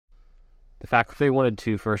the fact that they wanted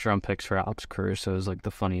 2 first-round picks for Alex Caruso is like the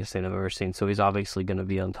funniest thing I've ever seen. So he's obviously going to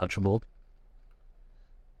be untouchable.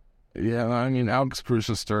 Yeah, I mean, Alex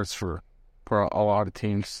Caruso starts for a lot of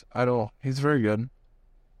teams. He's very good.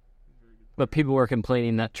 But people were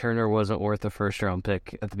complaining that Turner wasn't worth a first-round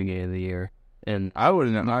pick at the beginning of the year. And I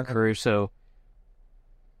wouldn't not Caruso.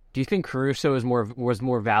 Do you think Caruso was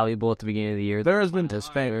more valuable at the beginning of the year? There has been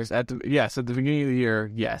disparity at the beginning of the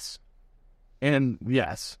year, yes. And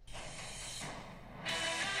yes.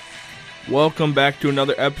 Welcome back to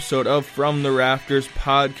another episode of From the Rafters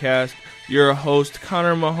podcast. Your host,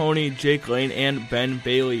 Connor Mahoney, Jake Lane, and Ben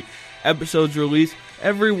Bailey. Episodes released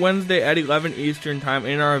every Wednesday at 11 Eastern Time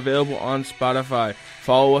and are available on Spotify.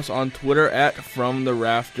 Follow us on Twitter at From the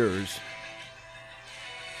Rafters.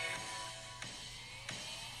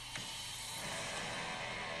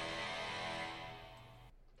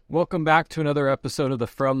 Welcome back to another episode of the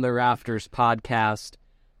From the Rafters podcast.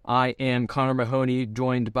 I am Connor Mahoney,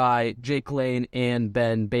 joined by Jake Lane and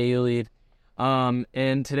Ben Bailey.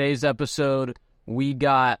 In today's episode, we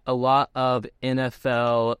got a lot of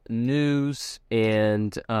NFL news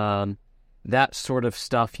and that sort of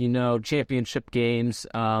stuff, championship games,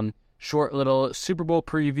 short little Super Bowl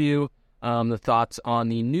preview, the thoughts on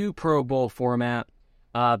the new Pro Bowl format,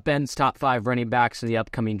 Ben's top 5 running backs in the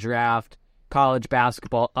upcoming draft, college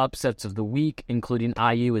basketball upsets of the week, including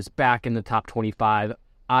IU is back in the top 25,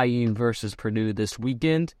 IU versus Purdue this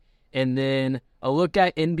weekend, and then a look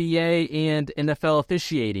at NBA and NFL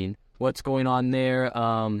officiating. What's going on there?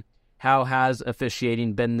 How has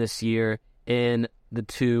officiating been this year in the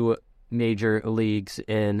 2 major leagues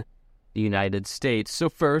in the United States? So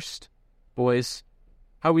first, boys,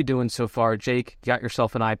 how we doing so far? Jake, got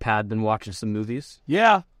yourself an iPad, been watching some movies?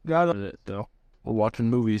 Yeah, got it though. We're watching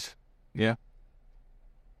movies. Yeah.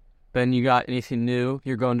 Ben, you got anything new?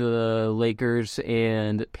 You're going to the Lakers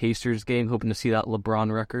and Pacers game, hoping to see that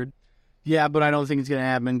LeBron record? Yeah, but I don't think it's going to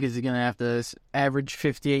happen because he's going to have to average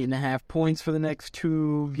 58.5 points for the next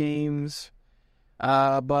 2 games.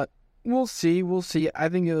 But we'll see. I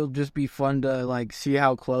think it'll just be fun to see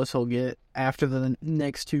how close he'll get after the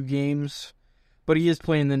next 2 games. But he is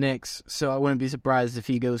playing the Knicks, so I wouldn't be surprised if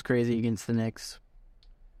he goes crazy against the Knicks.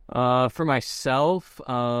 For myself,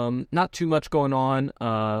 not too much going on.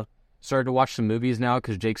 Started to watch some movies now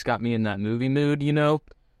because Jake's got me in that movie mood,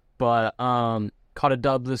 But caught a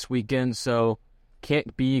dub this weekend, so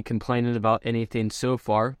can't be complaining about anything so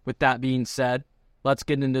far. With that being said, let's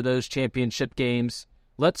get into those championship games.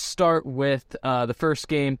 Let's start with the first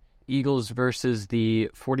game, Eagles versus the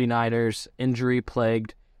 49ers,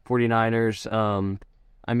 injury-plagued 49ers.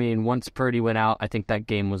 Once Purdy went out, I think that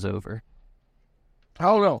game was over. I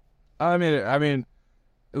don't know. I mean,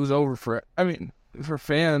 it was over for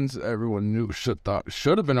fans. Everyone knew should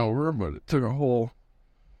have been over, but it took a whole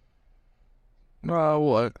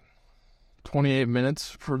 28 minutes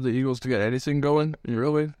for the Eagles to get anything going,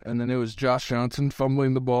 really. And then it was Josh Johnson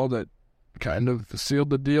fumbling the ball that kind of sealed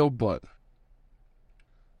the deal. But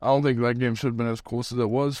I don't think that game should have been as close as it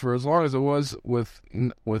was for as long as it was with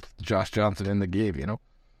Josh Johnson in the game.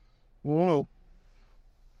 Whoa.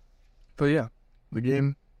 But yeah, the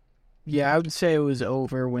game. Yeah, I would say it was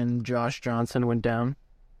over when Josh Johnson went down.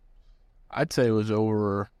 I'd say it was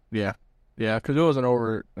over, yeah. Yeah, because it wasn't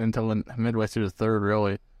over until midway through the third,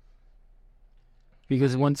 really.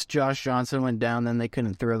 Because once Josh Johnson went down, then they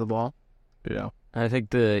couldn't throw the ball. Yeah. I think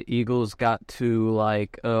the Eagles got to,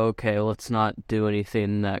 okay, let's not do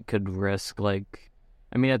anything that could risk,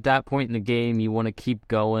 at that point in the game, you want to keep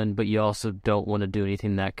going, but you also don't want to do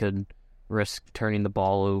anything that could risk turning the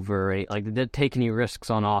ball over. Right? They didn't take any risks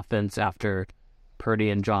on offense after Purdy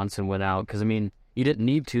and Johnson went out, because, you didn't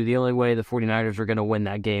need to. The only way the 49ers were going to win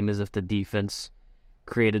that game is if the defense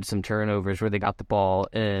created some turnovers where they got the ball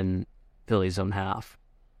in Philly's own half.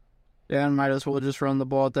 Yeah, and might as well just run the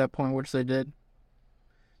ball at that point, which they did.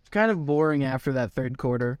 It's kind of boring after that third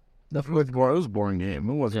quarter. The fourth quarter was a boring game.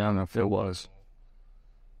 It wasn't. I don't know if it was.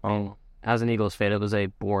 As an Eagles fan, it was a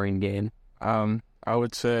boring game. I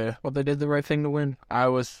would say. Well, they did the right thing to win. I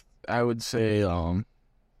would say. I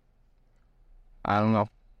don't know.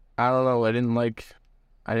 I didn't like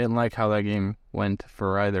how that game went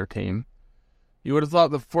for either team. You would have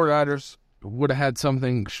thought the 49ers would have had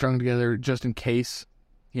something strung together just in case,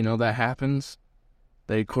 that happens.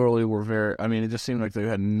 They clearly were very. It just seemed like they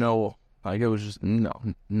had no. It was just no.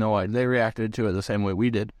 They reacted to it the same way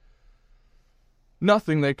we did.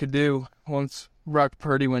 Nothing they could do once Brock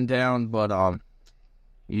Purdy went down, but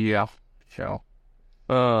yeah. So,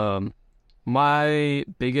 my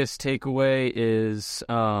biggest takeaway is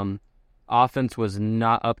offense was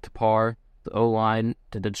not up to par. The O-line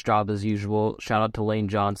did its job as usual. Shout out to Lane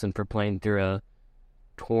Johnson for playing through a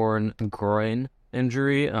torn groin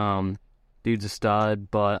injury. Dude's a stud,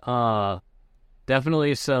 but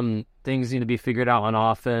definitely some things need to be figured out on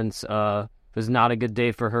offense. It was not a good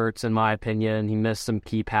day for Hurts, in my opinion. He missed some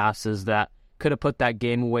key passes that could have put that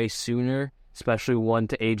game away sooner, especially one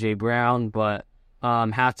to A.J. Brown. But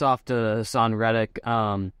hats off to Hassan Reddick.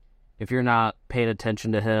 If you're not paying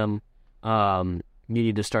attention to him, you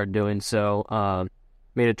need to start doing so.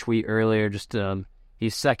 Made a tweet earlier.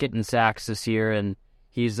 He's second in sacks this year, and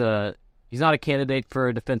he's not a candidate for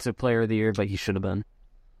a defensive player of the year, but he should have been.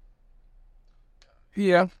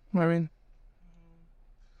 Yeah, I mean,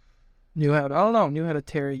 Knew how to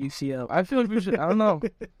tear a UCL. I feel like we should. I don't know.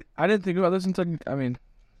 I didn't think about this until. I mean,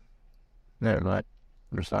 never mind.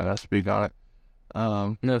 I'm just not gonna speak on it.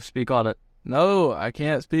 No, speak on it. No, I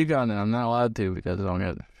can't speak on it. I'm not allowed to because I don't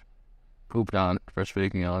get pooped on for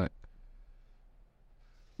speaking on it.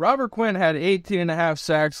 Robert Quinn had 18.5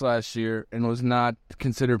 sacks last year and was not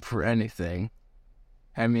considered for anything.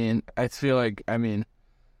 I mean, I feel like. I mean,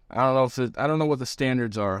 I don't know what the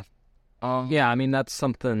standards are. Yeah, I mean, that's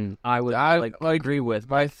something I would agree with.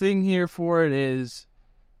 My thing here for it is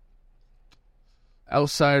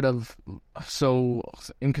outside of, so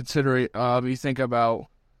in consideration, you think about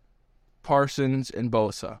Parsons and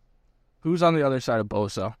Bosa. Who's on the other side of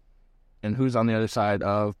Bosa? And who's on the other side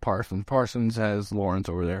of Parsons? Parsons has Lawrence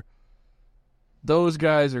over there. Those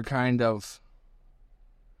guys are kind of,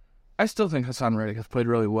 I still think Hassan Reddick has played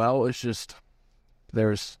really well. It's just,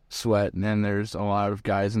 there's Sweat, and then there's a lot of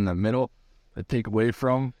guys in the middle that take away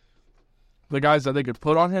from the guys that they could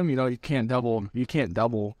put on him. You know, you can't double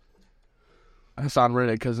Hassan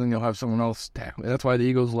Reddick because then you'll have someone else tackle. That's why the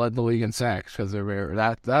Eagles led the league in sacks, because they're very,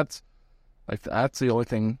 that's the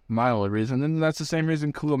only reason. And that's the same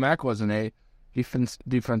reason Khalil Mack wasn't a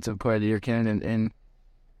defensive player of the year candidate in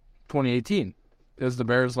 2018. Because the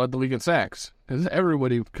Bears led the league in sacks. Because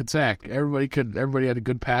everybody could sack. Everybody had a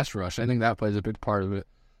good pass rush. I think that plays a big part of it.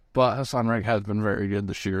 But Hassan Reddick has been very good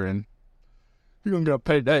this year, and you're going to get a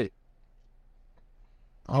payday.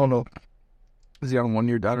 I don't know. Is he on 1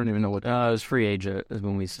 year? I don't even know what. It was free agent is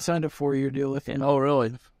when we signed a 4-year deal with him. Oh,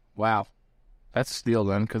 really? Wow. That's a steal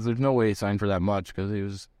then, because there's no way he signed for that much, because he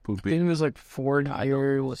was poopy. It was like 4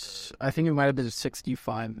 years. I think it might have been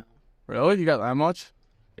 65. Really? You got that much?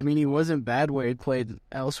 I mean, he wasn't bad where he played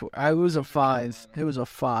elsewhere. It was a 5. It was a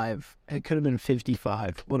 5. It could have been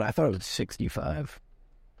 55, but I thought it was 65.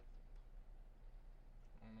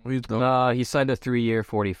 He signed a 3-year,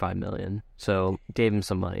 $45 million, so gave him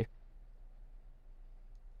some money.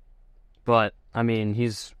 But I mean,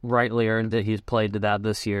 he's rightly earned it. He's played to that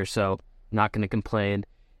this year, so not going to complain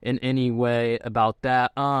in any way about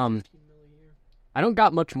that. I don't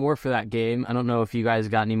got much more for that game. I don't know if you guys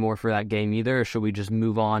got any more for that game either, or should we just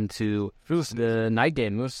move on to the night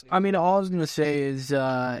game? I mean, all I was going to say is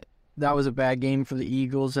that was a bad game for the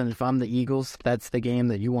Eagles, and if I'm the Eagles, that's the game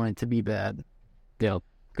that you want it to be bad. Yeah.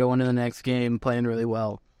 Go into the next game playing really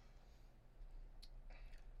well.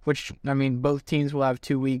 Which, I mean, both teams will have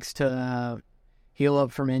 2 weeks to heal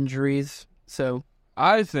up from injuries, so...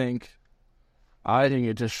 I think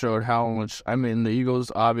it just showed how much. I mean, the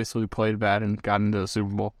Eagles obviously played bad and got into the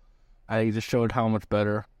Super Bowl. I think it just showed how much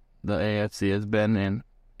better the AFC has been and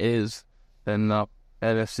is than the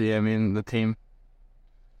NFC. I mean, the team.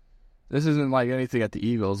 This isn't like anything at the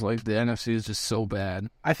Eagles. Like, the NFC is just so bad.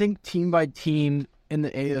 I think team by team in the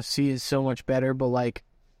AFC is so much better, but like,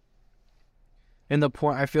 in the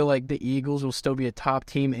point, I feel like the Eagles will still be a top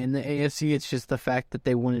team in the AFC. It's just the fact that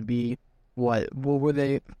they wouldn't be, what were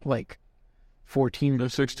they, like, 14? They're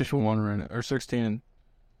 16-1 right now, or 16.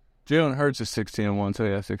 Jalen Hurts is 16-1, so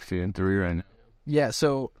yeah, 16-3 right now. Yeah,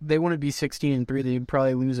 so they wouldn't be 16-3. They'd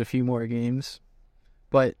probably lose a few more games,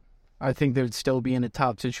 but I think they'd still be in a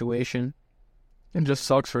top situation. It just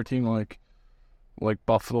sucks for a team like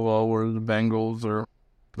Buffalo or the Bengals, or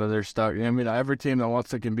that they're stuck. I mean, every team that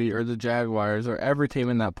wants to compete, or the Jaguars, or every team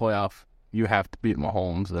in that playoff, you have to beat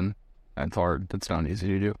Mahomes, and that's hard. That's not easy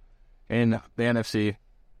to do. In the NFC,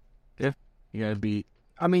 yeah, you gotta beat.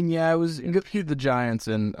 I mean, yeah, it was beat the Giants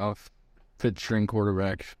and a fit string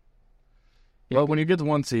quarterback. Yeah. But when you get the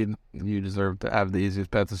 1 seed, you deserve to have the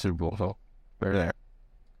easiest path to the Super Bowl. So they're there.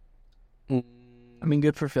 I mean,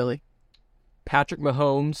 good for Philly. Patrick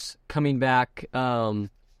Mahomes coming back, had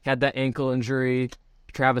that ankle injury.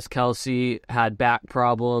 Travis Kelce had back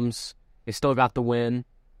problems. They still got the win.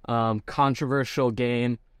 Controversial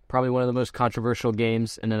game. Probably one of the most controversial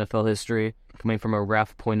games in NFL history, coming from a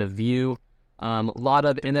ref point of view. A lot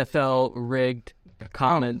of NFL rigged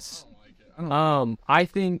comments. I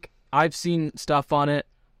think I've seen stuff on it.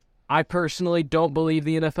 I personally don't believe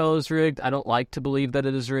the NFL is rigged. I don't like to believe that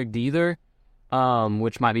it is rigged either,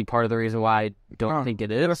 which might be part of the reason why I don't think it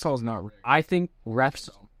is. NFL is not rigged. I think refs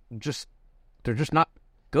they're just not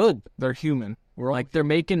good. They're human. They're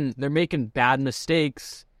making bad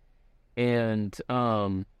mistakes, and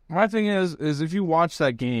my thing is if you watch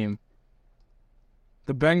that game,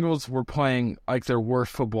 the Bengals were playing like their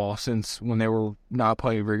worst football since when they were not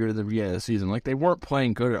playing very good at the beginning of the season. Like, they weren't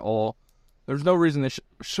playing good at all. There's no reason they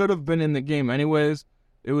should have been in the game anyways.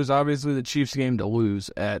 It was obviously the Chiefs' game to lose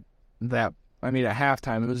at that. I mean, at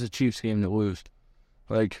halftime, it was the Chiefs' game to lose.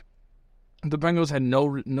 Like, the Bengals had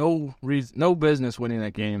no business winning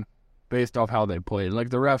that game based off how they played. Like,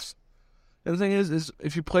 the refs. And the thing is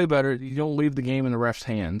if you play better, you don't leave the game in the refs'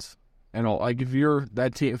 hands. And like, if you're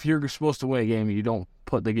that team, if you're supposed to win a game, you don't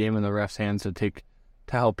put the game in the refs' hands to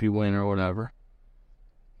help you win or whatever.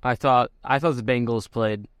 I thought the Bengals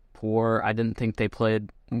played poor. I didn't think they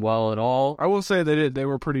played well at all. I will say they did. They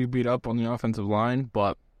were pretty beat up on the offensive line,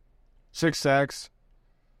 but 6 sacks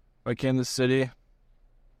by Kansas City,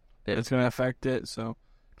 it's going to affect it. So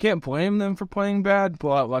can't blame them for playing bad,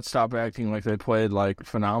 but let's stop acting like they played like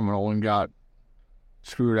phenomenal and got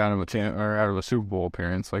screwed out of a Super Bowl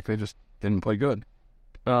appearance. Like, they just didn't play good.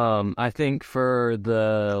 I think for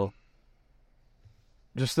the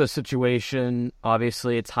situation,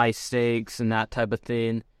 obviously it's high stakes and that type of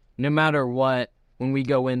thing. No matter what, when we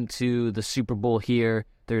go into the Super Bowl here,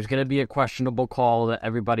 there's going to be a questionable call that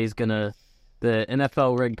the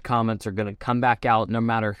NFL rigged comments are going to come back out no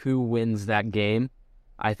matter who wins that game.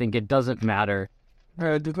 I think it doesn't matter.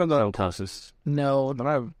 It depends on No,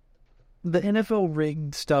 the NFL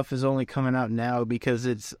rigged stuff is only coming out now because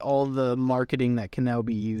it's all the marketing that can now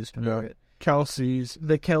be used for it. Kelsey's,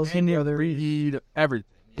 The Kelsey brother, Reed, everything.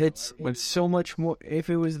 It's so much more.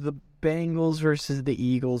 If it was the Bengals versus the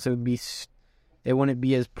Eagles, it wouldn't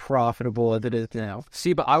be as profitable as it is now.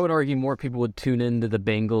 See, but I would argue more people would tune into the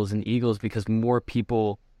Bengals and Eagles because more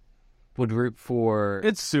people would root for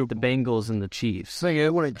the Bengals and the Chiefs.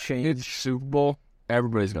 It wouldn't change. It's Super Bowl.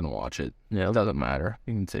 Everybody's going to watch it. Yeah. It doesn't matter.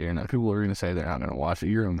 You can say you're not. People are going to say they're not going to watch it.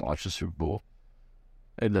 You're going to watch the Super Bowl.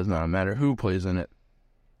 It does not matter who plays in it.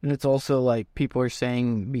 And it's also like people are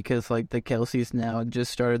saying because like the Kelseys now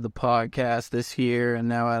just started the podcast this year, and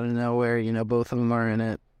now out of nowhere, both of them are in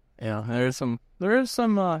it. Yeah, there is some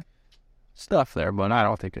stuff there, but I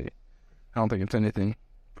don't think it's anything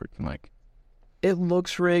freaking like. It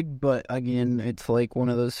looks rigged, but again, it's like one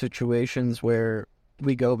of those situations where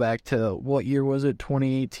we go back to what year was it?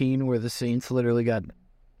 2018, where the Saints literally got.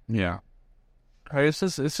 Yeah, it's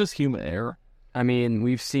just human error. I mean,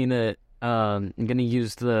 we've seen it. I'm going to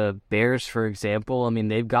use the Bears, for example. I mean,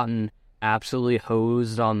 they've gotten absolutely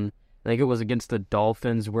hosed on, I think it was against the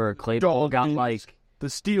Dolphins, where Claypool got like... The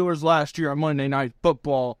Steelers last year on Monday Night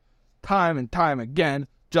Football, time and time again,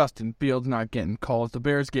 Justin Fields not getting calls. The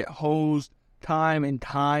Bears get hosed time and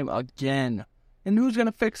time again. And who's going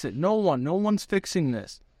to fix it? No one. No one's fixing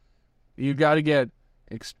this. You've got to get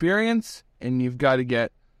experience, and you've got to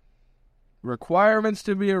get requirements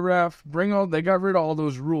to be a ref. They got rid of all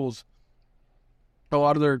those rules. A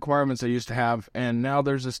lot of the requirements they used to have, and now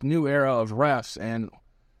there's this new era of refs, and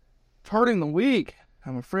it's hurting the league,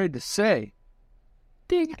 I'm afraid to say.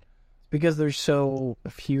 Ding. Because there's so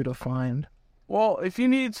few to find. Well, if you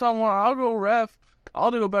need someone, I'll go ref.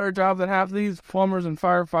 I'll do a better job than half these plumbers and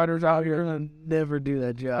firefighters out here. And never do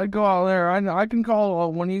that job. I go out there. I can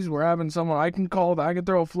call when he's grabbing someone. I can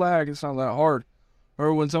throw a flag. It's not that hard.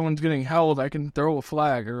 Or when someone's getting held, I can throw a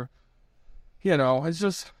flag. Or, it's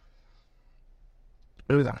just.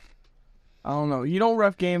 I don't know. You don't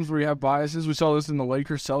ref games where you have biases. We saw this in the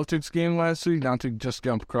Lakers-Celtics game last week. Not to just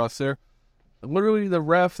jump across there. Literally, the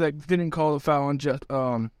ref that didn't call the foul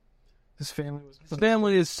on his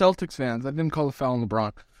family is Celtics fans. I didn't call the foul on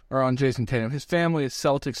LeBron or on Jason Tatum. His family is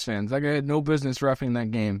Celtics fans. That guy had no business reffing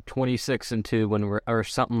that game. 26-2 or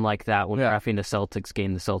something like that when reffing the Celtics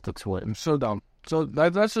game. The Celtics win. I'm so dumb. So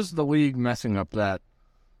that's just the league messing up that.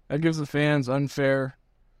 That gives the fans unfair.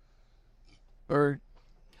 Or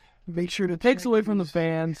make sure to takes away from the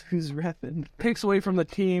fans. Who's reffing? Takes away from the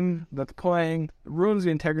team that's playing. Ruins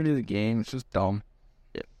the integrity of the game. It's just dumb.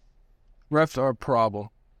 Yeah. Refs are a problem.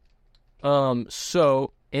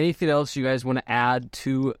 So anything else you guys want to add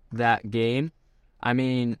to that game? I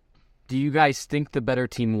mean, do you guys think the better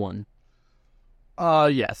team won?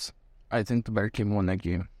 Yes. I think the better team won that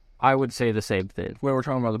game. I would say the same thing. Wait, we're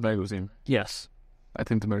talking about the Bengals team. Yes. I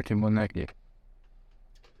think the better team won that game.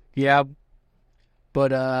 Yeah.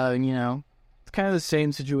 But, it's kind of the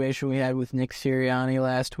same situation we had with Nick Sirianni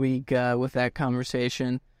last week with that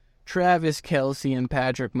conversation. Travis Kelce and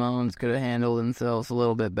Patrick Mahomes could have handled themselves a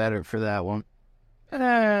little bit better for that one.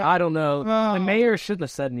 I don't know. The mayor shouldn't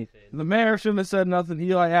have said anything. The mayor shouldn't have said nothing.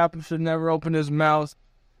 Eli Apple should never open his mouth.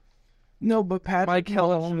 No, but Patrick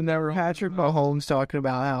Mahomes talking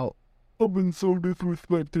about how I've been so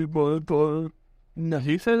disrespected by the time. no,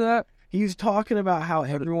 He said that? he's talking about how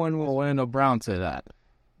everyone will. Orlando Brown said that.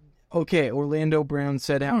 Okay, Orlando Brown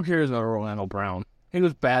said I how. don't care about Orlando Brown. He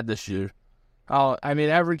was bad this year. I mean,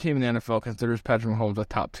 every team in the NFL considers Patrick Mahomes a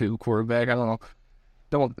top 2 quarterback. I don't know.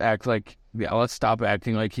 Don't act like, let's stop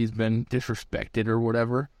acting like he's been disrespected or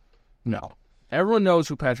whatever. No. Everyone knows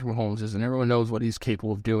who Patrick Mahomes is, and everyone knows what he's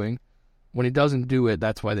capable of doing. When he doesn't do it,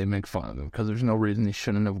 that's why they make fun of him, because there's no reason he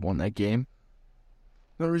shouldn't have won that game.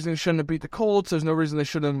 No reason he shouldn't have beat the Colts. There's no reason they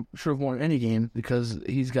should have won any game, because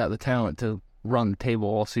he's got the talent to run the table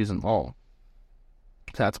all season long.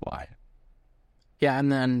 That's why. Yeah,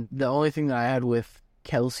 and then the only thing that I had with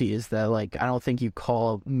Kelce is that, like, I don't think you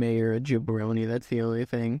call Mayor a jabroni. That's the only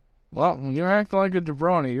thing. Well, when you're acting like a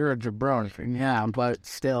jabroni, you're a jabroni. Yeah, but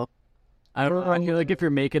still. I don't know. I feel like if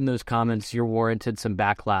you're making those comments, you're warranted some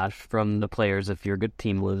backlash from the players if your good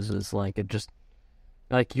team loses. Like, it just,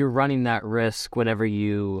 like, you're running that risk whenever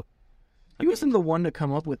you. He wasn't the one to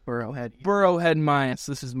come up with Burrowhead. Burrowhead Myers,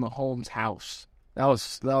 this is Mahomes' house. That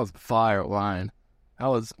was a fire line. That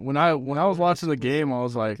was when I was watching the game, I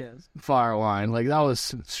was like, fire line. Like, that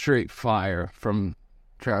was straight fire from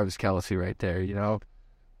Travis Kelce right there, you know?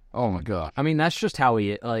 Oh my god. I mean, that's just how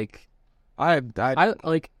he, like, I'm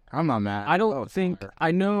not mad. I don't think, I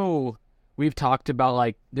know we've talked about,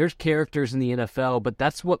 like, there's characters in the NFL, but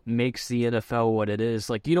that's what makes the NFL what it is.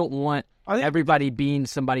 Like, you don't want everybody being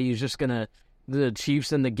somebody who's just gonna, the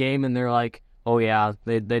Chiefs in the game, and they're like, oh yeah,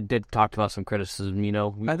 they did talk about some criticism, you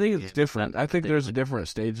know. I think it's different. I think there's a different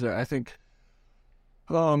stage there. I think,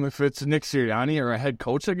 if it's Nick Sirianni or a head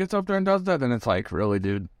coach that gets up there and does that, then it's like, really,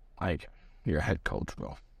 dude, like, you're a head coach,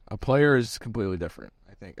 bro. A player is completely different,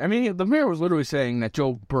 I think. I mean, the mayor was literally saying that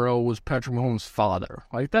Joe Burrow was Patrick Mahomes' father.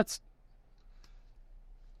 Like, that's...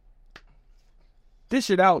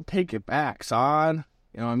 Dish it out, take it back, son.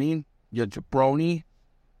 You know what I mean? You jabroni.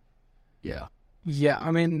 Yeah. Yeah,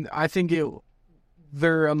 I mean, I think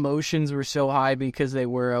their emotions were so high because they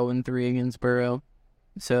were 0-3 against Burrow.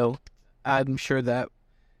 So I'm sure that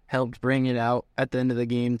helped bring it out at the end of the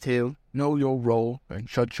game, too. Know your role and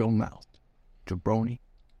shut your mouth, jabroni.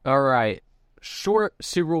 All right. Short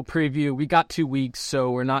Super Bowl preview. We got 2 weeks, so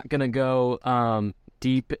we're not going to go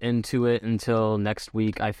deep into it until next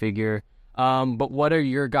week, I figure. But what are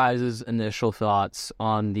your guys' initial thoughts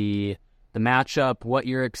on the matchup, what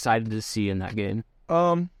you're excited to see in that game?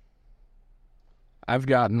 I've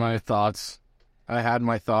gotten my thoughts. I had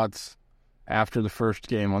my thoughts after the first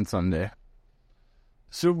game on Sunday.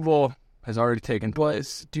 Super Bowl has already taken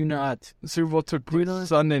place. The Super Bowl took place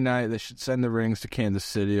Sunday night. They should send the rings to Kansas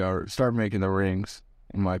City or start making the rings,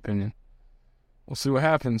 in my opinion. We'll see what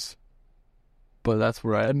happens. But that's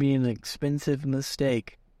where That'd be an expensive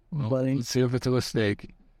mistake, buddy. Let's see if it's a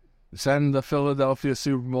mistake. Send the Philadelphia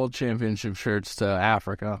Super Bowl championship shirts to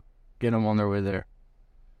Africa. Get them on their way there.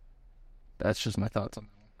 That's just my thoughts on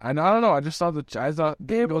that. I don't know. I thought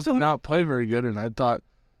the Eagles did not play very good, and I thought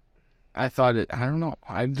it. I don't know.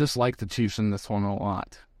 I just like the Chiefs in this one a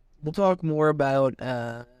lot. We'll talk more about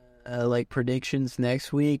like predictions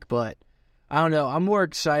next week, but I don't know. I'm more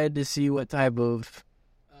excited to see what type of.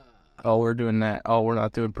 Oh, we're doing that. Oh, we're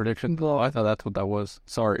not doing predictions. Oh, I thought that's what that was.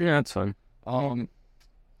 Sorry. Yeah, that's fine.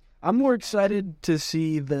 I'm more excited to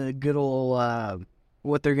see the good old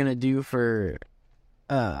what they're gonna do for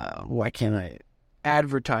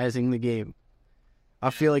advertising the game. I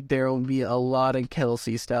feel like there will be a lot of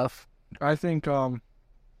Kelce stuff. I think we're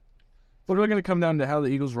going to come down to how the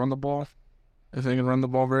Eagles run the ball. If they can run the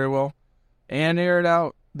ball very well and air it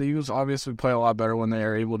out, the Eagles obviously play a lot better when they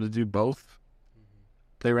are able to do both.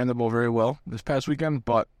 They ran the ball very well this past weekend,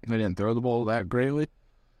 but they didn't throw the ball that greatly.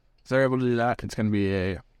 If they're able to do that, it's going to be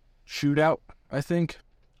a shootout, I think.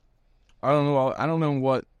 I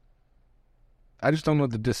just don't know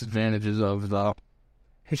what the disadvantages of the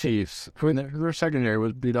Chiefs. I mean, their secondary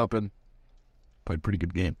was beat up and played a pretty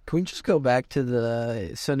good game. Can we just go back to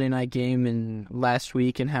the Sunday night game and last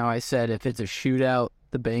week and how I said if it's a shootout,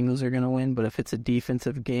 the Bengals are going to win, but if it's a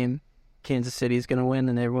defensive game, Kansas City's going to win,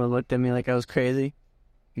 and everyone looked at me like I was crazy?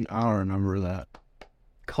 I don't remember that.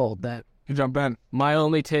 Called that. You jump in. My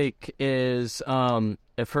only take is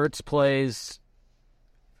if Hurts plays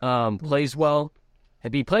well,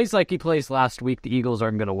 if he plays like he plays last week, the Eagles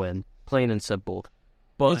aren't going to win. Plain and simple.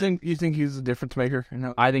 But you think he's a difference maker?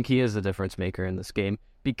 I think he is the difference maker in this game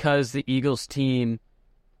because the Eagles team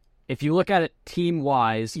if you look at it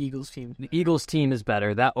team-wise, The Eagles team. the Eagles team is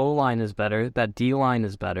better. That O-line is better. That D-line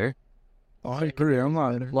is better. Oh, I agree. I'm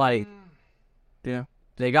not. Like, Yeah.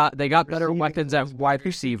 they got better weapons at wide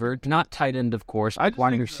receiver. Not tight end, of course, but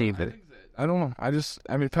wide receiver. I don't know.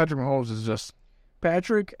 I mean, Patrick Mahomes is just.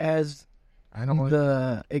 Patrick has I don't like.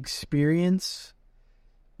 the experience,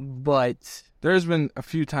 but There's been a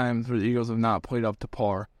few times where the Eagles have not played up to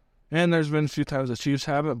par. And there's been a few times the Chiefs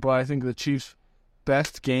haven't, but I think the Chiefs'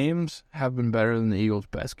 best games have been better than the Eagles'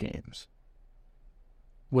 best games.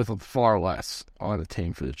 With far less on the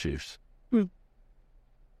team for the Chiefs.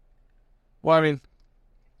 Well, I mean,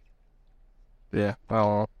 yeah, I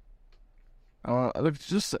don't know.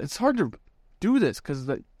 It's hard to do this because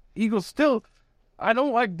the Eagles still, I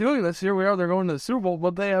don't like doing this. Here we are, they're going to the Super Bowl,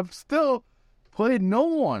 but they have still played no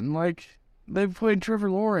one. Like, they've played Trevor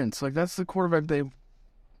Lawrence. Like, that's the quarterback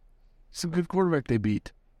it's a good quarterback they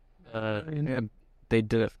beat. Yeah, they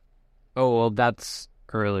did it. Oh, well, that's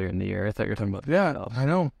earlier in the year. I thought you were talking about Yeah, I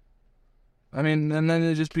know. I mean, and then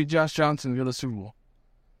they just beat Josh Johnson to go to the Super Bowl.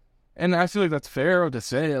 And I feel like that's fair to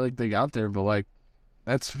say, like, they got there, but, like,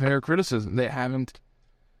 that's fair criticism. They haven't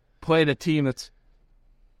played a team that's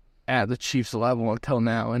at the Chiefs' level until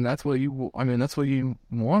now, and that's what you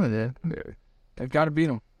wanted it. They've got to beat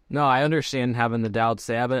them. No, I understand having the doubts.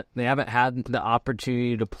 They haven't had the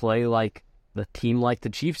opportunity to play like the team like the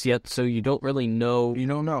Chiefs yet, so you don't really know. You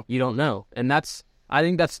don't know. You don't know. And I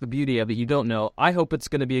think that's the beauty of it. You don't know. I hope it's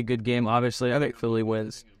going to be a good game. Obviously, I think Philly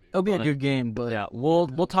wins. it'll be a good game. But Yeah, we'll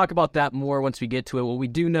talk about that more once we get to it. What we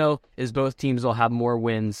do know is both teams will have more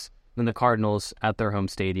wins than the Cardinals at their home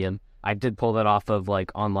stadium. I did pull that off of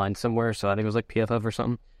like online somewhere, so I think it was like PFF or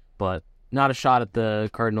something. But not a shot at the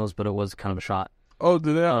Cardinals, but it was kind of a shot. Oh,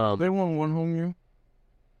 did they won one home game?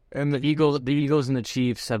 And The Eagles and the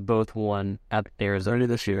Chiefs have both won at Arizona. already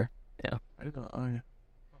this year. Yeah. I don't know. Oh, yeah.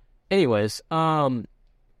 Anyways,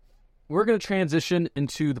 we're going to transition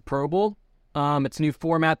into the Pro Bowl. It's a new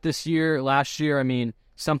format this year. Last year, I mean,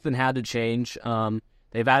 something had to change.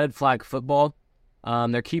 They've added flag football.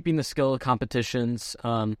 They're keeping the skill competitions.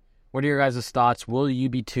 What are your guys' thoughts? Will you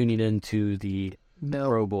be tuning into the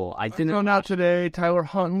Pro Bowl? I didn't found out today Tyler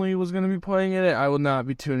Huntley was going to be playing in it. I will not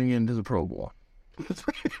be tuning into the Pro Bowl.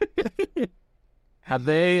 Have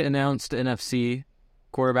they announced NFC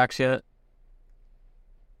quarterbacks yet?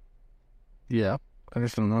 Yeah. I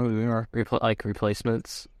just don't know who they are. Like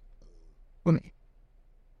replacements?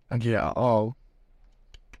 Yeah. Oh.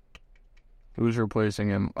 Who's replacing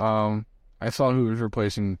him? I saw who was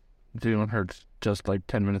replacing Jalen Hurts just like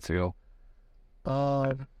 10 minutes ago.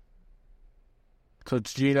 So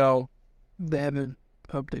it's Gino. they haven't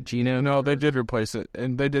updated. Gino? No, they did replace it,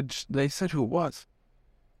 and they said who it was.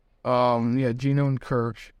 Yeah, Gino and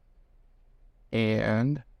Kirk.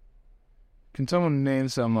 And can someone name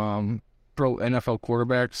some pro NFL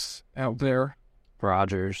quarterbacks out there?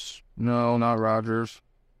 Rodgers. No, not Rodgers.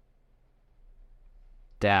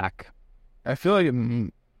 Dak. I feel like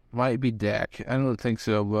it might be Dak. I don't think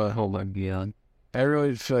so, but Oh my God. I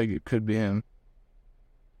really feel like it could be him.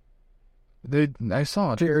 I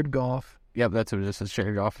saw it. Jared Goff. Yep, that's what it is. It's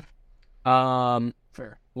Jared Goff.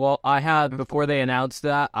 Fair. Well, before they announced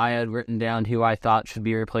that, I had written down who I thought should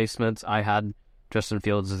be replacements. I had Justin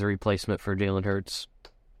Fields as a replacement for Jalen Hurts.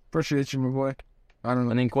 Appreciate you, my boy. I don't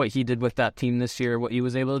know. I think what he did with that team this year, what he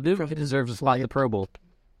was able to do, he deserves a spot in the Pro Bowl.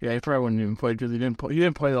 Yeah, he probably wouldn't even play because he didn't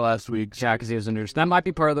play the last week. Yeah, because he was injured. That might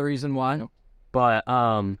be part of the reason why. But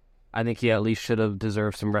I think he at least should have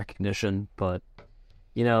deserved some recognition. But,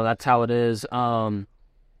 that's how it is.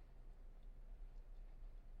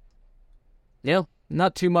 Yeah,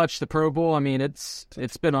 not too much. The Pro Bowl, I mean, it's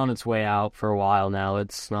been on its way out for a while now.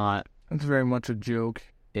 It's not. It's very much a joke.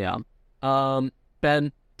 Yeah.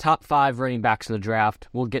 Ben, top 5 running backs in the draft.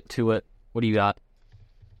 We'll get to it. What do you got?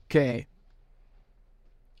 Okay.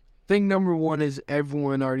 Thing number one is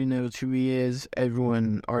everyone already knows who he is.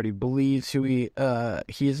 Everyone already believes who he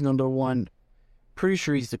is number one. Pretty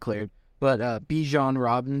sure he's declared. But Bijan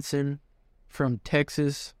Robinson from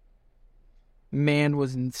Texas. Man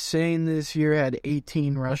was insane this year. Had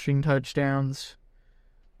 18 rushing touchdowns.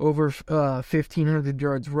 Over 1,500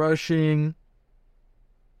 yards rushing.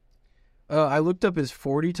 I looked up his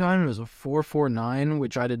 40 time. It was a 4.49,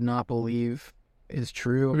 which I did not believe is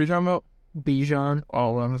true. What are you talking about? Bijan.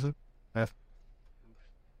 Oh, what was it?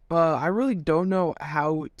 I really don't know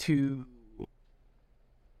how to,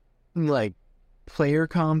 player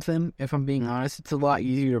comp them, if I'm being honest. It's a lot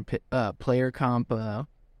easier to player comp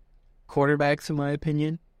quarterbacks, in my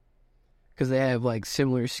opinion, because they have,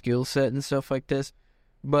 similar skill set and stuff like this.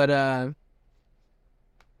 But,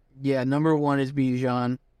 yeah, number one is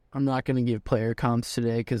Bijan. I'm not going to give player comps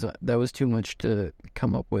today because that was too much to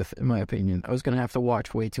come up with, in my opinion. I was going to have to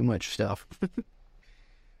watch way too much stuff.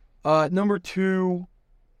 Number 2,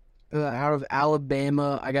 out of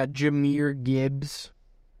Alabama, I got Jahmyr Gibbs.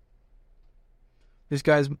 This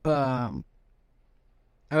guy's...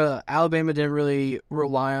 Alabama didn't really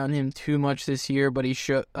rely on him too much this year, but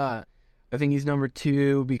I think he's number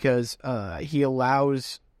 2 because he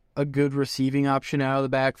allows a good receiving option out of the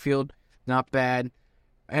backfield. Not bad.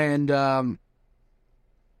 And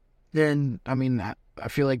then, I mean, I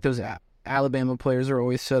feel like those Alabama players are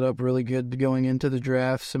always set up really good going into the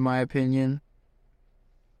drafts, in my opinion.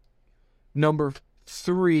 Number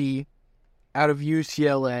 3, out of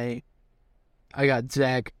UCLA, I got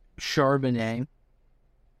Zach Charbonnet.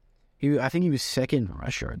 I think he was second in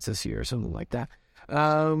rush yards this year or something like that.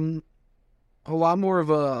 A lot more of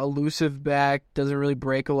a elusive back. Doesn't really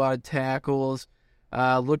break a lot of tackles.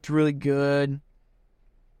 Looked really good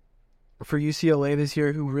for UCLA this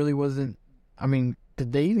year, who really wasn't... I mean,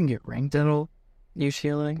 did they even get ranked at all?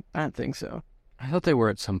 UCLA? I don't think so. I thought they were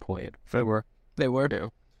at some point. They were. Yeah.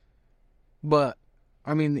 But,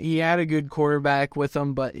 I mean, he had a good quarterback with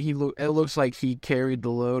him, but it looks like he carried the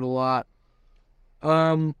load a lot.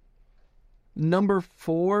 Number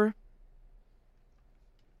 4.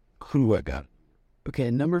 Who I got?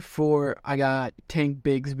 Okay, number 4, I got Tank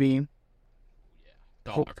Bigsby.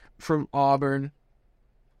 From Auburn.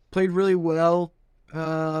 Played really well.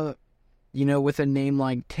 With a name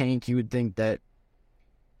like Tank, you would think that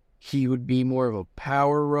he would be more of a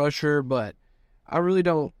power rusher, but I really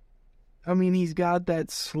don't. I mean, he's got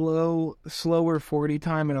that slower 40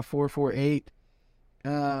 time in a 4.48.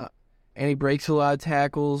 And he breaks a lot of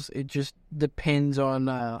tackles. It just depends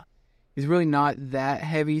on... he's really not that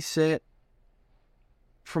heavy set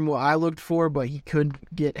from what I looked for, but he could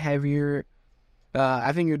get heavier.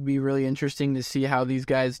 I think it would be really interesting to see how these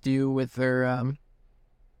guys do with their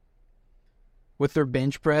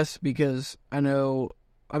bench press, because a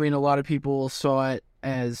lot of people saw it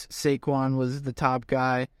as Saquon was the top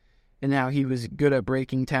guy and how he was good at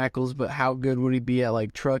breaking tackles, but how good would he be at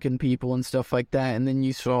like trucking people and stuff like that? And then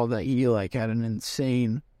you saw that he like had an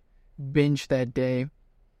insane bench that day.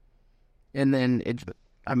 And then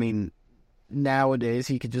nowadays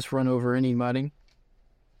he could just run over anybody.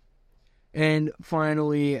 And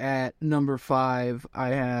finally, at number 5, I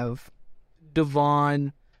have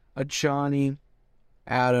Devon Achani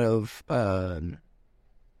out of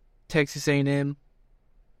Texas A&M.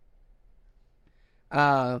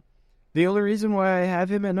 The only reason why I have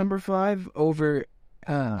him at number 5 over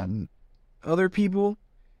other people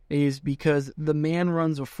is because the man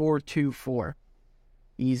runs a 4.24.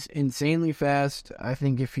 He's insanely fast. I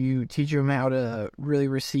think if you teach him how to really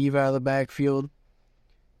receive out of the backfield,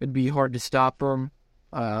 it'd be hard to stop him.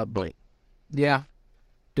 But yeah,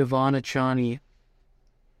 Devon Achani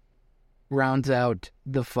rounds out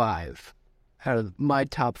the 5 out of my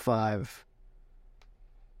top 5.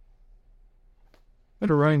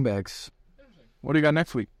 Better running backs. What do you got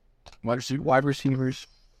next week? Wide receivers.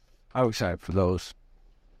 I'm excited for those.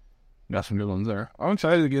 Got some good ones there. I'm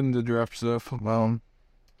excited to get into draft stuff.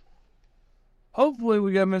 Hopefully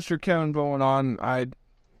we got Mr. Kevin Bowen on. I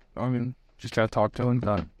mean, just gotta talk to him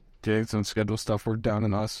about getting some schedule stuff worked down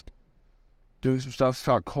in us. Doing some stuff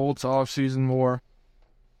about Colts off season more.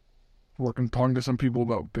 Talking to some people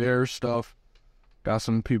about Bears stuff. Got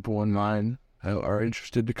some people in mind that are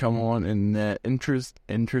interested to come on and that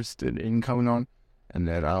interested in coming on, and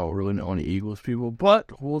that I don't really know any Eagles people,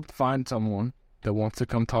 but we'll find someone that wants to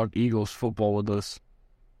come talk Eagles football with us.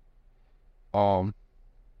 Probably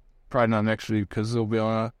not next week because they'll be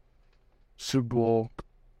on a Super Bowl.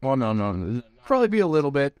 Well, no. Probably be a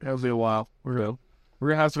little bit. It'll be a while. We're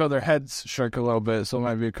gonna have some other heads shake a little bit, so it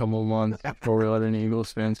might be a couple of months before we let any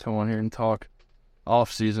Eagles fans come on here and talk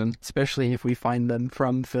off season. Especially if we find them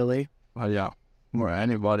from Philly. Yeah. Or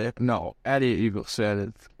anybody. No, Eddie Eagles said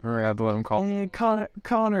it. We're gonna have to let him call.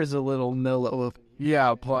 Connor's a little mellow.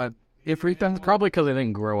 Yeah, but if we probably because they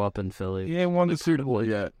didn't grow up in Philly. He ain't won the Super Bowl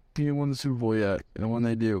yet. And when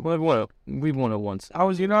they do, we won it once. I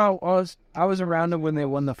was around them when they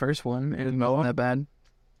won the first one. It wasn't that bad.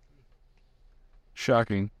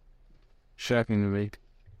 Shocking to me.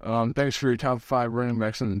 Thanks for your top 5 running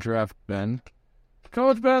backs in the draft, Ben.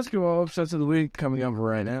 College basketball upsets of the week coming up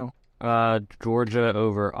right now. Georgia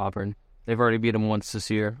over Auburn. They've already beat them once this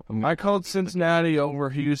year. I called Cincinnati over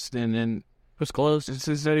Houston, and it was close.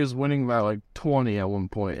 Cincinnati was winning by like 20 at one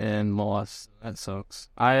point and lost. That sucks.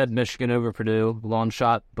 I had Michigan over Purdue, long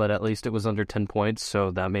shot, but at least it was under 10 points,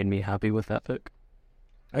 so that made me happy with that pick.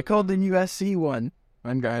 I called the USC one.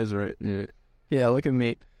 Mine guys right. Yeah, look at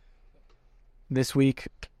me. This week,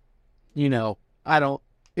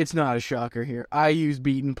 It's not a shocker here. IU's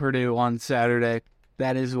beating Purdue on Saturday.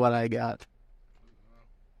 That is what I got.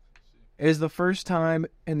 It is the first time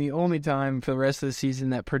and the only time for the rest of the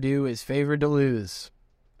season that Purdue is favored to lose,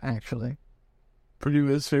 actually. Purdue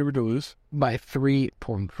is favored to lose? By 3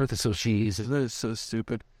 points. That is so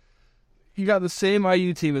stupid. You got the same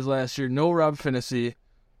IU team as last year, no Rob Finney,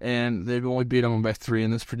 and they've only beat them by 3,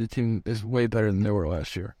 and this Purdue team is way better than they were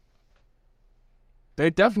last year.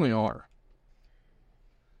 They definitely are.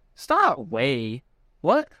 Stop.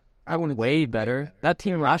 What? I wouldn't way better. That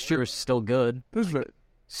team last year was still good.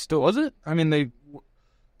 Still, was it? I mean, they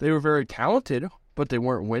were very talented, but they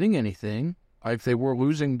weren't winning anything. Like, they were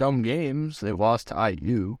losing dumb games. They lost to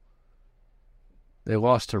IU. They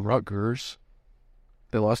lost to Rutgers.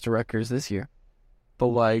 They lost to Rutgers this year. But,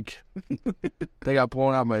 like, they got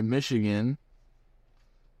blown out by Michigan.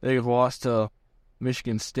 They lost to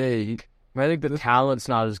Michigan State. I think the talent's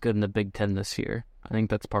not as good in the Big Ten this year. I think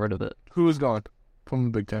that's part of it. Who is gone from the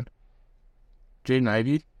Big Ten? Jaden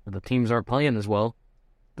Ivey? The teams aren't playing as well.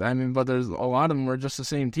 I mean, but there's a lot of them are just the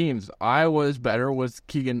same teams. Iowa is better with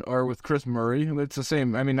with Chris Murray. It's the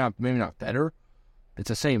same. I mean, maybe not better. It's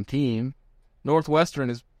the same team. Northwestern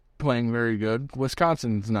is playing very good.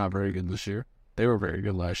 Wisconsin's not very good this year. They were very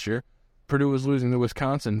good last year. Purdue was losing to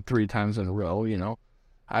Wisconsin 3 times in a row.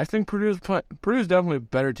 I think Purdue's definitely a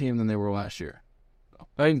better team than they were last year.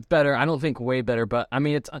 I mean, better. I don't think way better, but I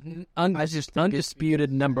mean, it's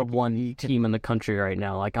undisputed number 1 team in the country right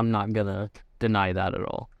now. Like, I'm not gonna deny that at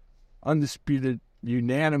all. Undisputed,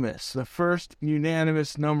 unanimous. The first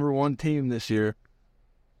unanimous number 1 team this year.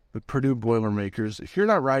 The Purdue Boilermakers. If you're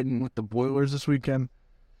not riding with the Boilers this weekend,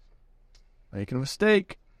 making a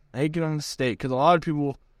mistake. Because a lot of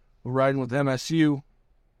people were riding with MSU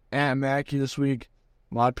at Mackey this week.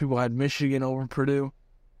 A lot of people had Michigan over Purdue.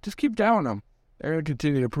 Just keep down them. They're going to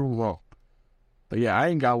continue to prove well. But yeah, I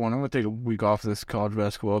ain't got one. I'm going to take a week off this college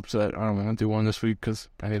basketball upset. I'm going to do one this week because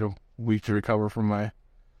I need a week to recover from my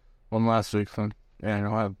one last week. So, yeah, I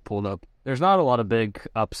don't have it pulled up. There's not a lot of big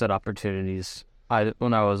upset opportunities.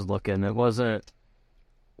 When I was looking, it wasn't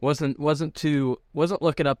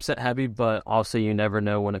looking upset heavy, but also you never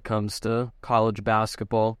know when it comes to college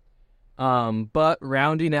basketball. But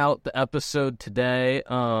rounding out the episode today,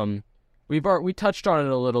 we touched on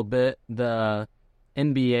it a little bit. The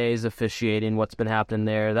NBA's officiating, what's been happening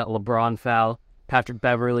there. That LeBron foul, Patrick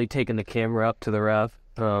Beverley taking the camera up to the ref.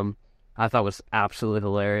 I thought was absolutely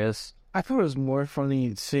hilarious. I thought it was more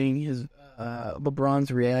funny seeing his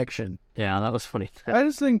LeBron's reaction. Yeah, that was funny. I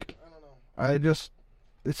just think,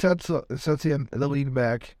 it sets the league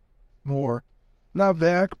back more. Not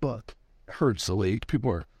back, but hurts the league.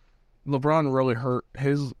 LeBron really hurt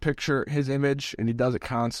his picture, his image, and he does it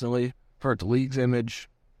constantly. Hurt the league's image.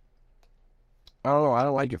 I don't know. I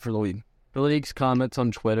don't like it for the league. The league's comments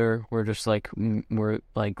on Twitter were just like, we're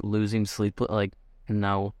like losing sleep. Like,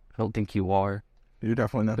 no, I don't think you are. You're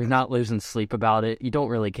definitely not. You're not losing sleep about it. You don't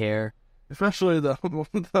really care. Especially the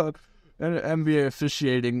NBA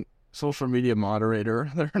officiating social media moderator.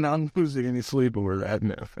 They're not losing any sleep over that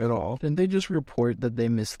at all. Didn't they just report that they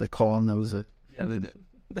missed the call and that was it? Yeah, they did.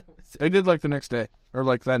 They did like the next day or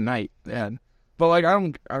like that night. Yeah. But like I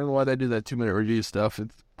don't know why they do that 2-minute review stuff.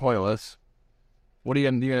 It's pointless. What are you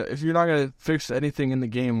gonna do? If you're not gonna fix anything in the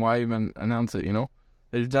game, why even announce it?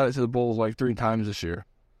 They've done it to the Bulls like 3 times this year.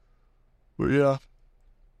 But yeah,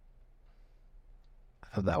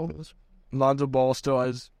 I thought that was Lonzo Ball still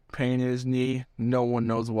has pain in his knee. No one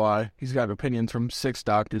knows why. He's got opinions from 6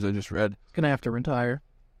 doctors I just read. He's gonna have to retire.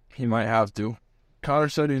 He might have to. Connor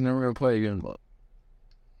said he's never gonna play again. But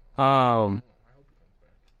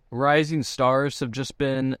Rising stars have just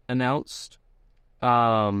been announced.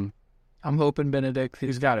 I'm hoping Benedict.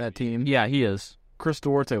 He's got that team. Yeah, he is. Chris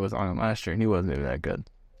Duarte was on him last year, and he wasn't even that good.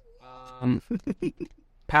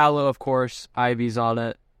 Paolo, of course. Ivy's on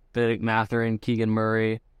it. Benedict Mathurin, Keegan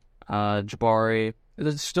Murray, Jabari.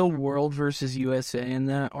 Is it still World versus USA in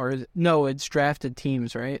that? Or is it, no, it's drafted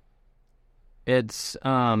teams, right? It's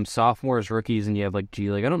sophomores, rookies, and you have like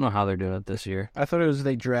G League. I don't know how they're doing it this year. I thought it was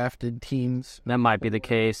they drafted teams. That might be the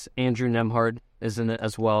case. Andrew Nemhard is in it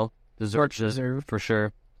as well. Deserved for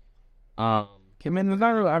sure. I mean, it's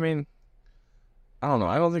not really, I don't know.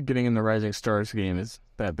 I don't think getting in the Rising Stars game is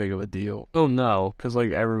that big of a deal. Oh, no. Because,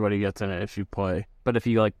 like, everybody gets in it if you play. But if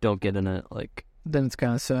you, like, don't get in it, like... Then it's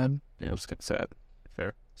kind of sad. Yeah, it's kind of sad.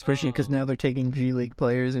 Fair. Especially because now they're taking G League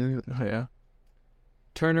players. Yeah.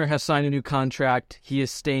 Turner has signed a new contract. He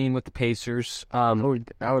is staying with the Pacers. I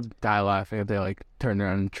would die laughing if they, like, turned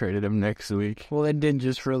around and traded him next week. Well, they didn't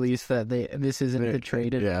just release that this isn't the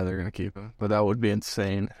traded. Yeah, they're going to keep him. But that would be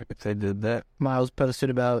insane if they did that. Miles posted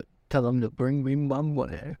about Tell them to bring me my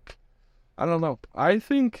money. I don't know. I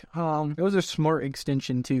think It was a smart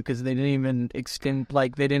extension, too, because they didn't even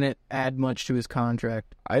they didn't add much to his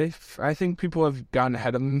contract. I think people have gotten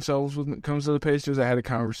ahead of themselves when it comes to the Pacers. I had a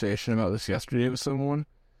conversation about this yesterday with someone.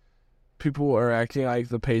 People are acting like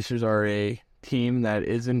the Pacers are a team that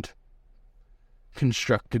isn't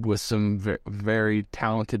constructed with some very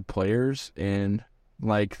talented players, and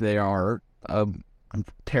like they are a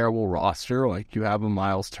terrible roster. Like you have a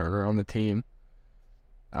Miles Turner on the team.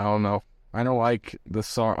 I don't know. I don't like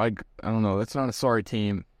I don't know. That's not a sorry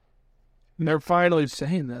team. They're finally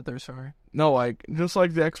Saying that they're sorry. no, like just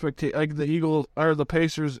like the Eagles or the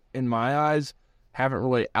Pacers in my eyes haven't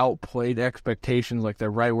really outplayed expectations. Like they're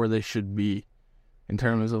right where they should be in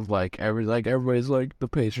terms of everybody's like the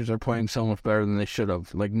Pacers are playing so much better than they should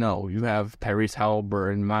have. Like no, you have Tyrese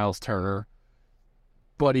Halliburton, Miles Turner,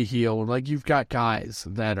 Buddy Hield. Like you've got guys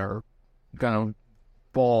that are gonna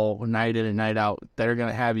ball night in and night out that are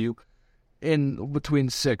gonna have you in between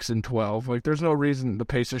 6 and 12. Like there's no reason the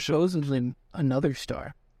Pacers should. Supposedly another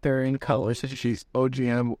star. They're in colors. She's OG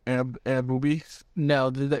and Abubi. No,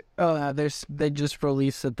 they just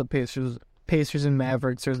released that the Pacers and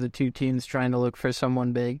Mavericks are the two teams trying to look for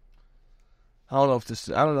someone big. I don't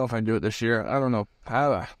know if I do it this year. I don't know.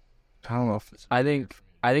 I don't know if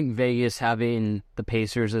I think Vegas having the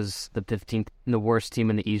Pacers as the 15th, the worst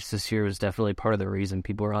team in the East this year was definitely part of the reason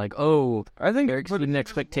people were like, "Oh, I think they're exceeding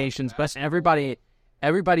expectations." But everybody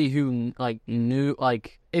who knew I'm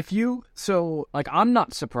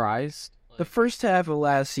not surprised. The first half of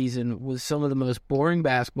last season was some of the most boring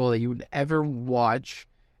basketball that you would ever watch,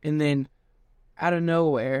 and then out of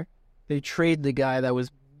nowhere they trade the guy that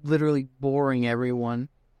was literally boring everyone.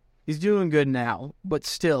 He's doing good now, but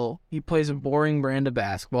still, he plays a boring brand of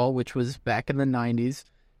basketball, which was back in the 90s.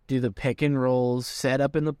 Do the pick and rolls, set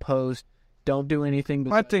up in the post, don't do anything.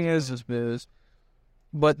 My thing is booze.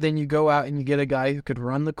 But then you go out and you get a guy who could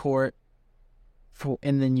run the court,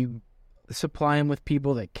 and then you supply him with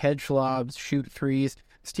people that catch lobs, shoot threes.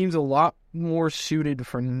 This team's a lot more suited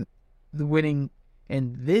for the winning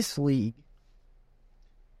in this league.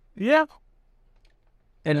 yeah.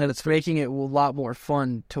 And it's making it a lot more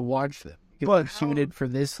fun to watch them. But suited for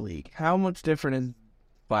this league. How much different is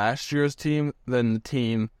last year's team than the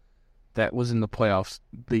team that was in the playoffs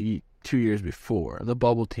the 2 years before, the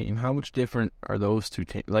bubble team? How much different are those two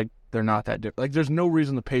teams? Like, they're not that different. Like, there's no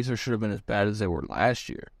reason the Pacers should have been as bad as they were last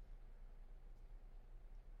year.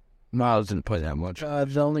 Miles didn't play that much.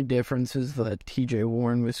 The only difference is that T.J.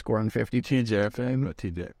 Warren was scoring 50.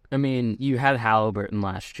 TJ. I mean, you had Halliburton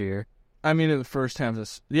last year. I mean, in the first half,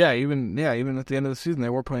 even at the end of the season, they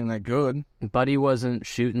were playing that good. Buddy wasn't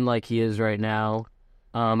shooting like he is right now.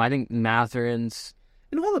 I think Matherin's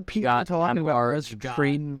And all the people got talking about Barnes,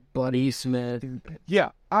 trading Buddy Smith. Yeah,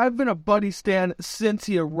 I've been a Buddy stan since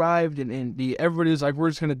he arrived in Indy. Everybody was like, we're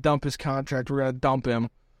just going to dump his contract. We're going to dump him.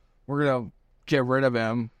 We're going to get rid of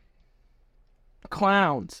him.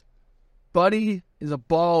 Clowns. Buddy is a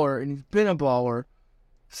baller, and he's been a baller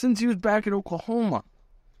since he was back in Oklahoma.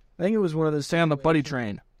 I think it was one of those. Stay on the Buddy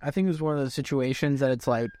train. I think it was one of those situations that it's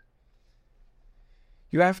like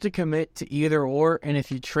you have to commit to either or, and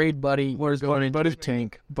if you trade Buddy, Where's Buddy's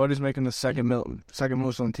tank? Buddy's making the second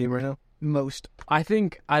most on the team right now. most. I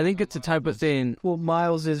think it's the type of thing. Well,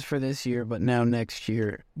 Miles is for this year, but now next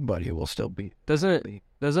year, Buddy will still be.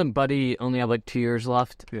 Doesn't Buddy only have like 2 years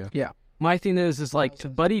left? Yeah. My thing is like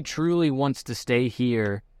if Buddy truly wants to stay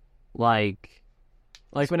here, like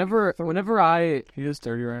whenever He is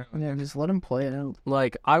 30 right now. Yeah, just let him play it out.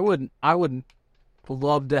 like I would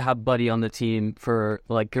love to have Buddy on the team for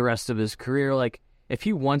like the rest of his career. Like if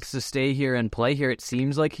he wants to stay here and play here, it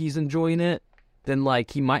seems like he's enjoying it. Then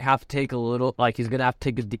like he might have to take a little, like he's gonna have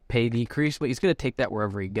to take a pay decrease, but he's gonna take that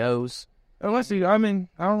wherever he goes. Unless I don't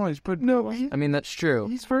know, he's put I mean that's true.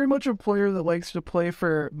 He's very much a player that likes to play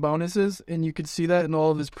for bonuses, and you could see that in all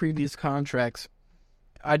of his previous contracts.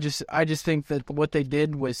 I just think that what they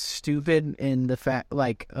did was stupid in the fact,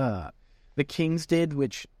 the Kings did,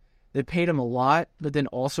 which they paid him a lot, but then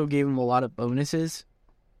also gave him a lot of bonuses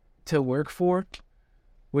to work for,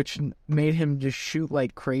 which made him just shoot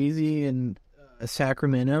like crazy in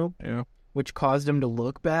Sacramento, which caused him to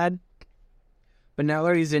look bad. But now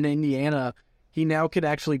that he's in Indiana, he now could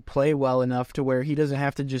actually play well enough to where he doesn't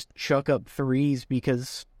have to just chuck up threes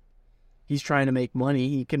because he's trying to make money.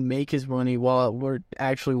 He can make his money while we're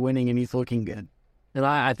actually winning, and he's looking good. And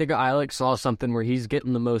I think I saw something where he's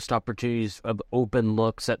getting the most opportunities of open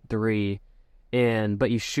looks at three, but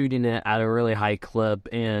he's shooting it at a really high clip.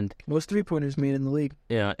 And most 3-pointers made in the league.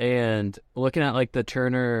 Yeah, and looking at like the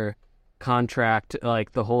Turner contract,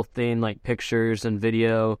 like the whole thing, like pictures and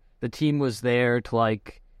video, the team was there to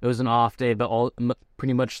like, it was an off day, but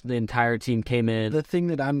pretty much the entire team came in. The thing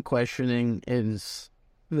that I'm questioning is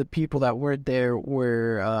the people that weren't there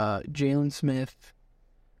were Jalen Smith,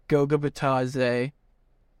 Goga Batadze,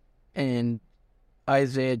 and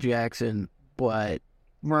Isaiah Jackson, but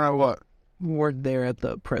weren't there at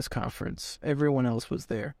the press conference. Everyone else was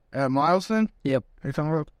there. At Milestone? Yep. Are you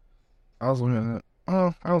talking about? I was looking at it.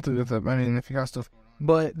 Oh, I don't think that's that many. If you got stuff.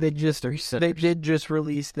 But they did just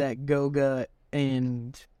release that Goga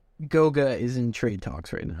is in trade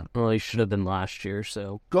talks right now. Well, he should have been last year,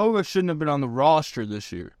 so. Goga shouldn't have been on the roster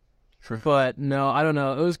this year. But no, I don't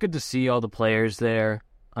know. It was good to see all the players there.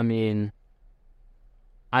 I mean,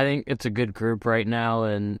 I think it's a good group right now,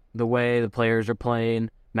 and the way the players are playing,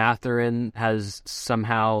 Matherin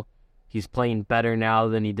he's playing better now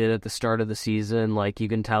than he did at the start of the season. Like, you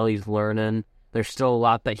can tell he's learning. There's still a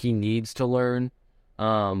lot that he needs to learn.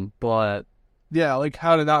 But yeah, like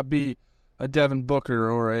how to not be a Devin Booker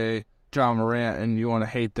or a John Morant and you want to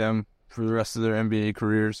hate them for the rest of their NBA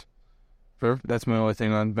careers. That's my only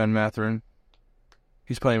thing on Ben Matherin.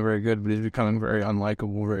 He's playing very good, but he's becoming very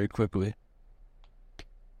unlikable very quickly.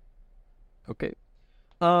 Okay.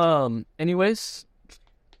 Anyways,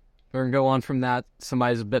 we're going to go on from that.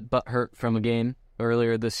 Somebody's a bit butthurt from a game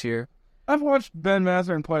earlier this year. I've watched Ben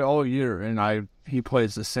Matherin play all year, and he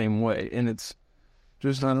plays the same way, and it's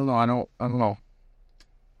just, I don't know.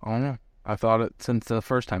 I thought it since the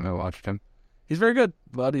first time I watched him. He's very good,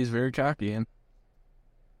 but he's very cocky, and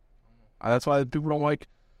that's why people don't like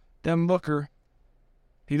Devin Booker.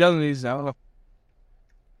 He doesn't, I don't know.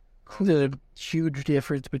 There's a huge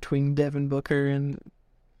difference between Devin Booker and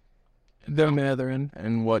Ben Matherin.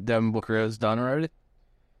 And what Devin Booker has done already?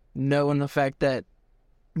 Knowing the fact that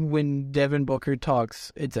when Devin Booker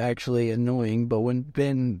talks, it's actually annoying, but when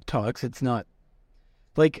Ben talks, it's not.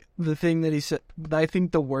 Like, the thing that he said, I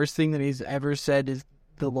think the worst thing that he's ever said is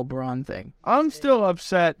the LeBron thing. I'm still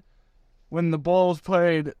upset when the Bulls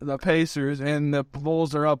played the Pacers and the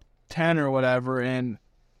Bulls are up 10 or whatever, and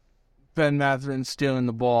Ben Matherin's stealing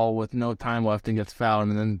the ball with no time left and gets fouled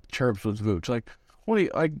and then chirps with Vooch.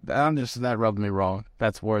 That rubbed me wrong.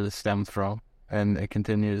 That's where this stems from, and it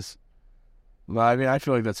continues. But, I mean, I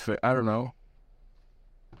feel like that's, I don't know,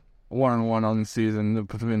 1-1 on the season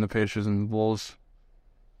between the Pacers and the Bulls.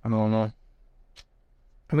 I don't know.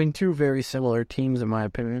 I mean, two very similar teams, in my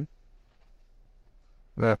opinion.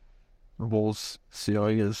 The Bulls'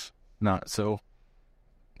 ceiling is not so.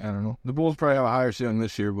 I don't know. The Bulls probably have a higher ceiling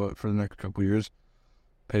this year, but for the next couple of years,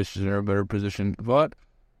 Pacers are in a better position. But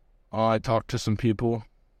I talked to some people.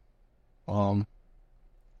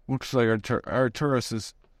 Looks like Arturas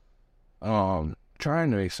is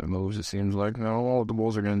trying to make some moves. It seems like I don't know what the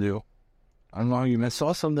Bulls are going to do. I don't know how you I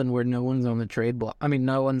saw something where no one's on the trade block. I mean,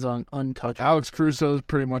 no one's on untouchable. Alex Caruso is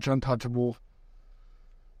pretty much untouchable.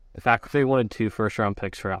 In fact, they wanted 2 first-round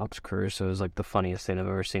picks for Alex Caruso. It was like the funniest thing I've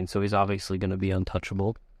ever seen. So he's obviously going to be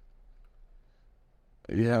untouchable.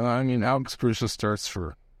 Yeah, I mean, Alex Caruso starts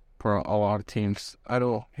for a lot of teams.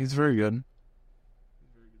 He's very good.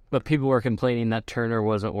 But people were complaining that Turner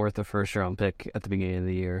wasn't worth a first-round pick at the beginning of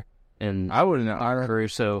the year. And I wouldn't know.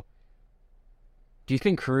 Caruso. Do you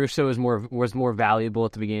think Caruso was more valuable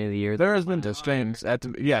at the beginning of the year? There has been disdains at the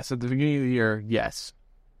beginning of the year, yes.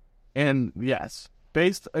 And yes.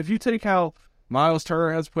 If you take how Miles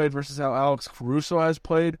Turner has played versus how Alex Caruso has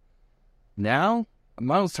played, now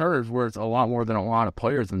Miles Turner is worth a lot more than a lot of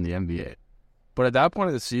players in the NBA. But at that point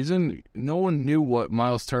of the season, no one knew what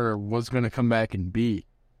Miles Turner was going to come back and be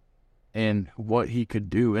and what he could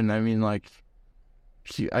do. And I mean, I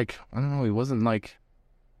don't know, he wasn't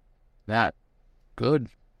that good.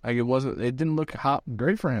 It didn't look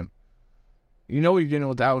great for him. You know what you're getting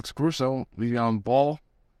with Alex Caruso. He's on ball.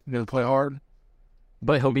 He's going to play hard.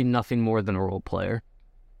 But he'll be nothing more than a role player.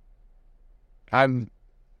 I mean,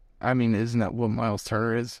 isn't that what Miles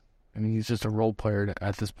Turner is? I mean, he's just a role player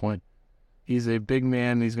at this point. He's a big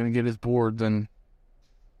man. He's going to get his boards. And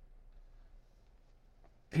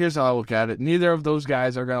here's how I look at it. Neither of those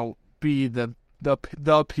guys are going to be the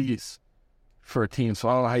piece for a team. So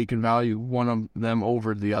I don't know how you can value one of them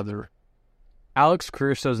over the other. Alex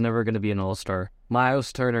Caruso is never going to be an all-star.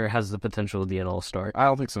 Miles Turner has the potential to be an all-star. I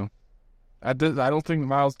don't think so. I don't think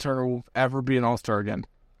Miles Turner will ever be an all-star again.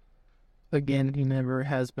 Again, he never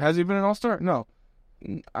has been. Has he been an all-star? No.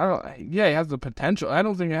 I don't. Yeah, he has the potential. I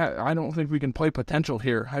don't think we can play potential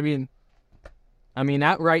here. I mean,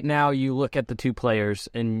 right now you look at the 2 players,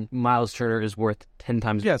 and Miles Turner is worth 10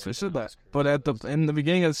 times. Yes, I said that. But in the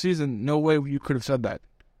beginning of the season, no way you could have said that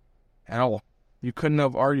at all. You couldn't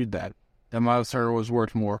have argued that Miles Turner was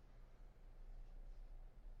worth more.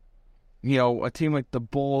 a team like the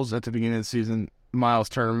Bulls at the beginning of the season, Miles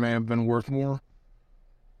Turner may have been worth more.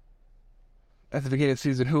 At the beginning of the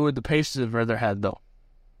season, who would the Pacers have rather had, though?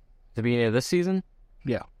 At the beginning of this season?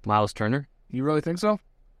 Yeah. Miles Turner. You really think so?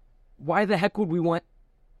 Why the heck would we want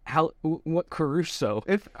what Caruso?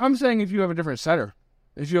 I'm saying if you have a different center.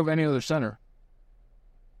 If you have any other center.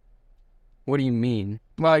 What do you mean?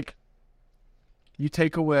 Like, you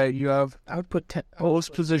take away, you have I would put those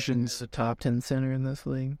positions. as a top 10 center in this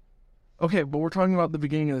league. Okay, but we're talking about the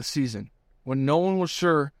beginning of the season, when no one was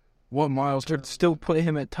sure what Miles Turner. I'd still put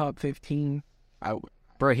him at top 15.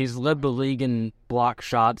 Bro, he's led the league in block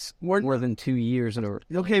shots more than 2 years in a row.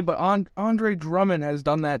 Okay, but Andre Drummond has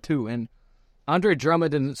done that too, and Andre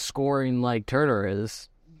Drummond isn't scoring like Turner is.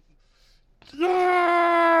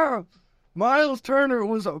 yeah! Miles Turner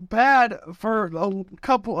was bad for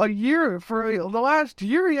a year. For the last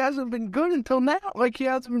year, he hasn't been good until now. Like, he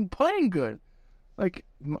hasn't been playing good. Like,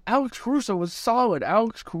 Alex Caruso was solid.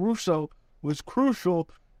 Alex Caruso was crucial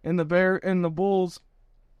in the Bulls'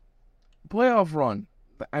 playoff run.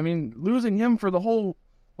 I mean, losing him for the whole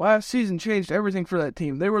last season changed everything for that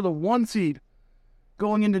team. They were the 1 seed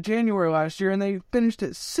going into January last year, and they finished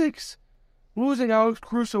at 6. Losing Alex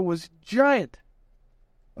Caruso was giant.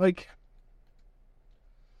 Like,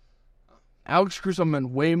 Alex Caruso meant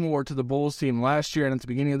way more to the Bulls team last year and at the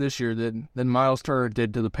beginning of this year than Miles Turner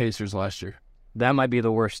did to the Pacers last year. That might be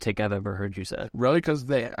the worst take I've ever heard you say. Really? Because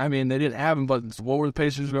they didn't have him, but what were the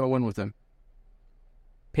Pacers going to win with him?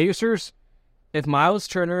 Pacers, if Miles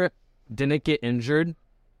Turner didn't get injured,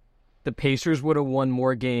 the Pacers would have won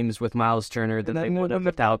more games with Miles Turner than they would have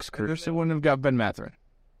with Alex Caruso. They wouldn't have got Ben Mathurin.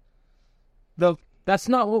 That's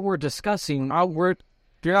not what we're discussing.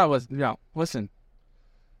 Listen.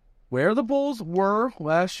 Where the Bulls were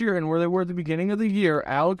last year and where they were at the beginning of the year,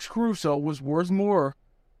 Alex Caruso was worth more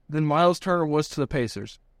than Miles Turner was to the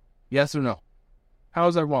Pacers. Yes or no? How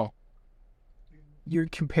is that wrong? You're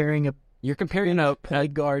comparing a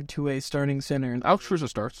point guard to a starting center. Alex Caruso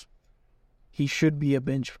starts. He should be a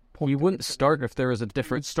bench point. He wouldn't start if there was a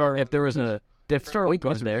different start. If there was a different point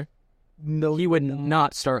guard there, No, he would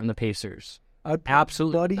not start in the Pacers. I'd put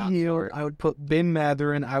Absolutely Buddy not Hield. start. I would put Ben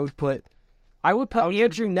Mathurin. I would put.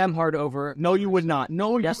 Andrew Nemhard over. No, you would not.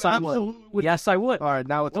 No, Yes, I would. Yes, I would. All right,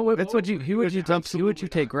 now it's Who would you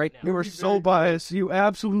take right now? You were so biased. You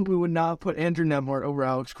absolutely would not put Andrew Nemhard over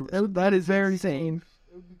Alex Caruso. That is very insane.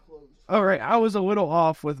 All right, I was a little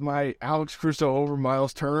off with my Alex Caruso over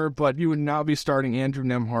Miles Turner, but you would not be starting Andrew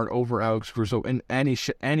Nemhard over Alex Caruso in any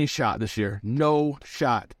shot this year. No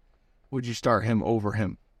shot would you start him over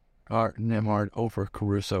him. Or Nemhard over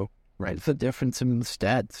Caruso. Right. It's the difference in the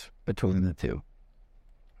stats between the two.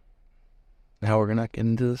 Now we're going to get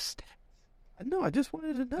into the stats. No, I just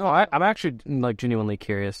wanted to know. No, I'm actually genuinely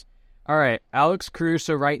curious. All right, Alex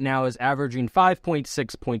Caruso right now is averaging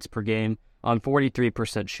 5.6 points per game on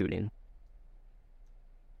 43% shooting.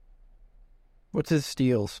 What's his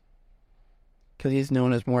steals? Because he's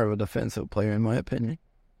known as more of a defensive player, in my opinion.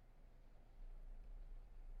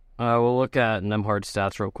 We'll look at Nemhard's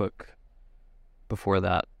stats real quick before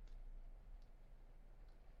that.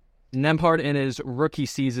 Nemhard in his rookie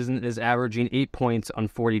season is averaging 8 points on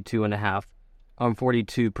 42.5 on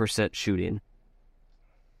 42% shooting.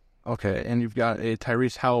 Okay, and you've got a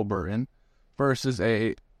Tyrese Halliburton versus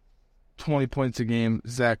a 20 points a game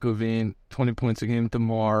Zach LaVine, 20 points a game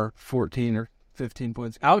DeMar, 14 or 15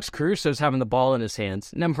 points. Alex Caruso's having the ball in his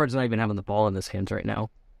hands. Nemhard's not even having the ball in his hands right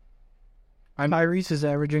now. Tyrese is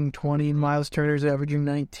averaging 20. Miles Turner's averaging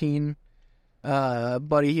 19.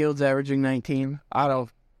 Buddy Hield's averaging 19.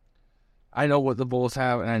 I know what the Bulls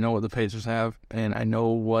have, and I know what the Pacers have, and I know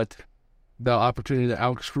what the opportunity that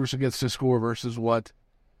Alex Caruso gets to score versus what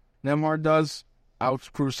Nemhard does. Alex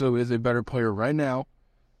Caruso is a better player right now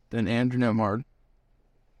than Andrew Nemhard.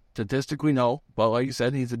 Statistically, no, but like you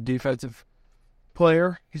said, he's a defensive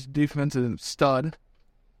player. He's a defensive stud.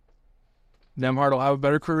 Nemhard will have a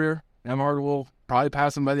better career. Nemhard will probably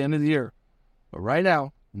pass him by the end of the year. But right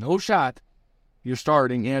now, no shot. You're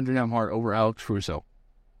starting Andrew Nemhard over Alex Caruso.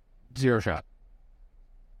 0 shot.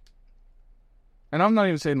 And I'm not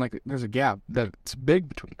even saying like there's a gap that's big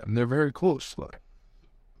between them. They're very close. Look.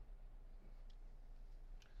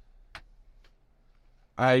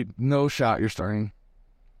 No shot you're starting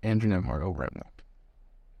Andrew Nemhard over him.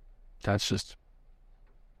 That's just...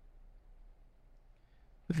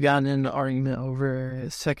 We've gotten into an argument over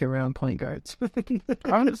second-round point guards.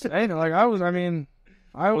 I'm just saying, I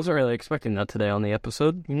wasn't really expecting that today on the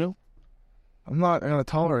episode, you know? I'm not going to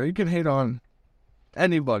tolerate it. You can hate on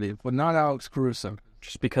anybody, but not Alex Caruso.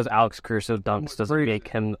 Just because Alex Caruso dunks doesn't make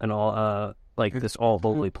him an all this all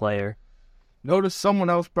holy player. Notice someone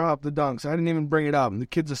else brought up the dunks. I didn't even bring it up. The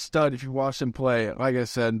kid's a stud if you watch him play. Like I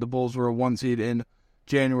said, the Bulls were a 1 seed in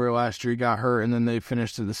January last year. He got hurt, and then they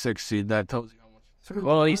finished to the 6th seed. That tells you how much.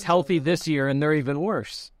 Well, he's healthy this year, and they're even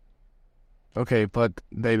worse. Okay, but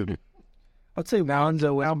they... I'd say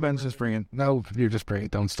Lonzo. Now Ben's just bringing... Now you're just bringing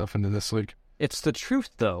dumb stuff into this league. It's the truth,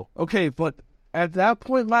 though. Okay, but at that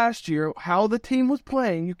point last year, how the team was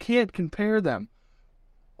playing, you can't compare them.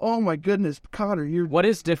 Oh, my goodness. Connor, you're... What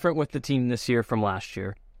is different with the team this year from last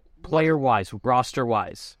year? Player-wise,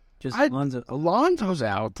 roster-wise. Just Lonzo. Lonzo's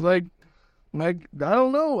out. Like, I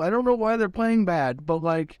don't know. I don't know why they're playing bad, but,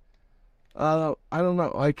 like, I don't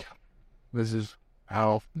know. Like, this is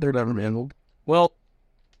how they're never handled. Well,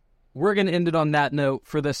 we're going to end it on that note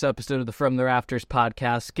for this episode of the From the Rafters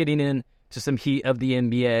podcast, getting into some heat of the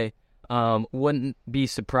NBA. Wouldn't be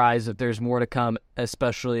surprised if there's more to come,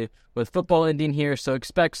 especially with football ending here, so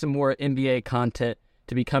expect some more NBA content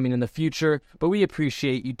to be coming in the future, but we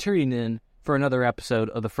appreciate you tuning in for another episode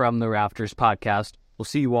of the From the Rafters podcast. We'll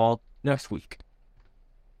see you all next week.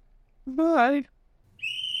 Bye.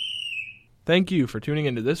 Thank you for tuning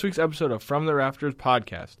into this week's episode of From the Rafters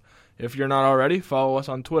podcast. If you're not already, follow us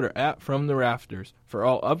on Twitter @FromTheRafters for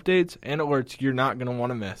all updates and alerts you're not going to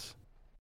want to miss.